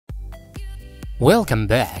Welcome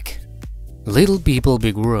back. Little People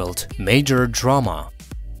Big World Major Drama.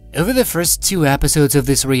 Over the first 2 episodes of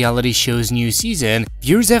this reality show's new season,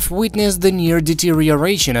 viewers have witnessed the near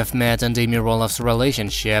deterioration of Matt and Amy Roloff's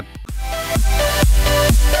relationship.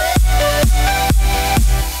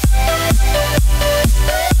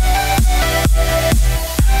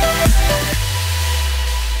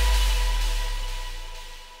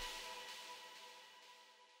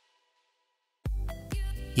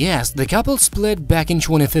 Yes, the couple split back in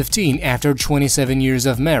 2015 after 27 years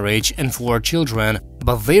of marriage and 4 children,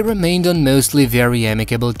 but they remained on mostly very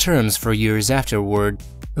amicable terms for years afterward.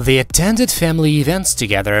 They attended family events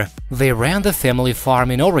together, they ran the family farm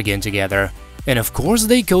in Oregon together, and of course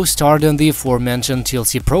they co-starred on the aforementioned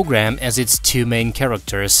TLC program as its 2 main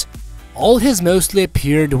characters. All has mostly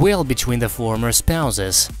appeared well between the former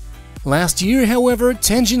spouses. Last year, however,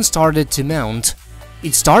 tension started to mount.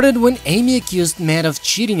 It started when Amy accused Matt of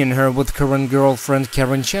cheating on her with current girlfriend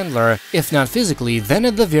Caryn Chandler, if not physically, then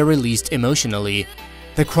at the very least emotionally.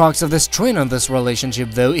 The crux of the strain on this relationship,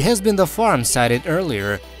 though, has been the farm cited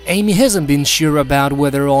earlier. Amy hasn't been sure about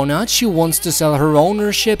whether or not she wants to sell her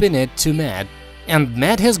ownership in it to Matt, and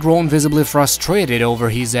Matt has grown visibly frustrated over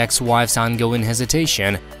his ex-wife's ongoing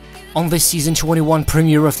hesitation. On the season 21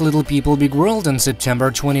 premiere of Little People Big World on September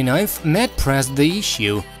 29th, Matt pressed the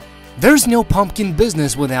issue. "There's no pumpkin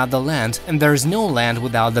business without the land, and there's no land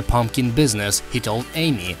without the pumpkin business," he told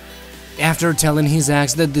Amy. After telling his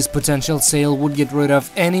ex that this potential sale would get rid of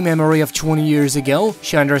any memory of 20 years ago,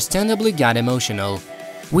 she understandably got emotional.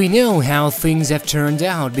 We know how things have turned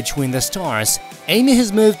out between the stars. Amy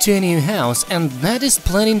has moved to a new house, and Matt is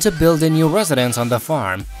planning to build a new residence on the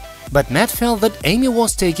farm. But Matt felt that Amy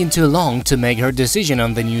was taking too long to make her decision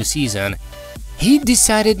on the new season. He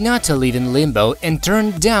decided not to live in limbo and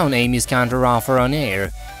turned down Amy's counteroffer on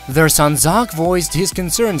air. Their son Zach voiced his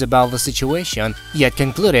concerns about the situation, yet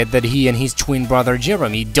concluded that he and his twin brother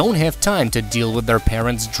Jeremy don't have time to deal with their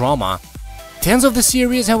parents' drama. Fans of the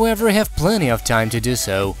series, however, have plenty of time to do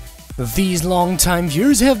so. These long-time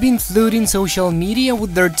viewers have been flooding social media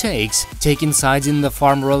with their takes, taking sides in the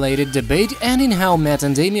farm-related debate and in how Matt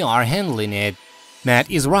and Amy are handling it.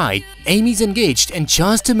 Matt is right, Amy's engaged and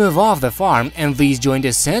chose to move off the farm, and these joint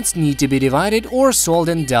assets need to be divided or sold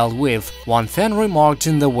and dealt with, one fan remarked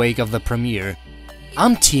in the wake of the premiere.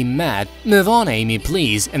 "I'm Team Matt, move on Amy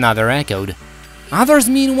please," another echoed. Others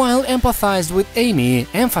meanwhile empathized with Amy,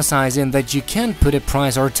 emphasizing that you can't put a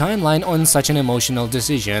price or timeline on such an emotional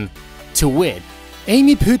decision. To wit,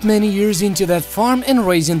 "Amy put many years into that farm and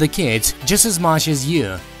raising the kids, just as much as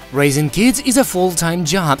you. Raising kids is a full-time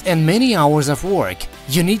job and many hours of work.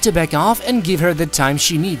 You need to back off and give her the time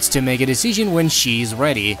she needs to make a decision when she is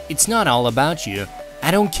ready. It's not all about you.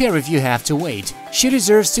 I don't care if you have to wait. She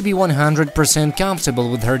deserves to be 100%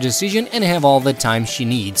 comfortable with her decision and have all the time she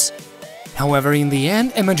needs." However, in the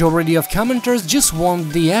end, a majority of commenters just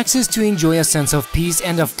want the exes to enjoy a sense of peace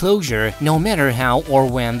and of closure, no matter how or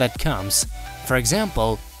when that comes. For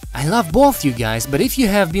example, "I love both you guys, but if you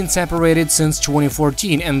have been separated since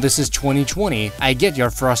 2014 and this is 2020, I get your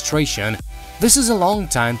frustration. This is a long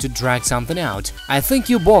time to drag something out. I think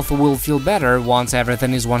you both will feel better once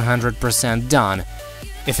everything is 100% done."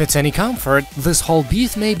 If it's any comfort, this whole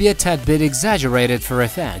beef may be a tad bit exaggerated for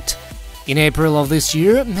effect. In April of this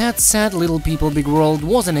year, Matt said Little People Big World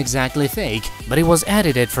wasn't exactly fake, but it was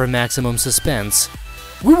edited for maximum suspense.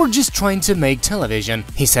 "We were just trying to make television,"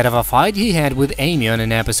 he said of a fight he had with Amy on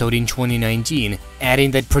an episode in 2019,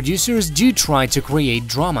 adding that producers do try to create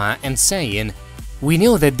drama and saying, "We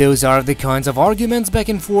know that those are the kinds of arguments back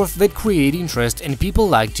and forth that create interest and people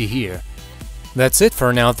like to hear." That's it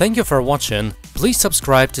for now, thank you for watching, please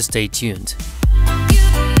subscribe to stay tuned.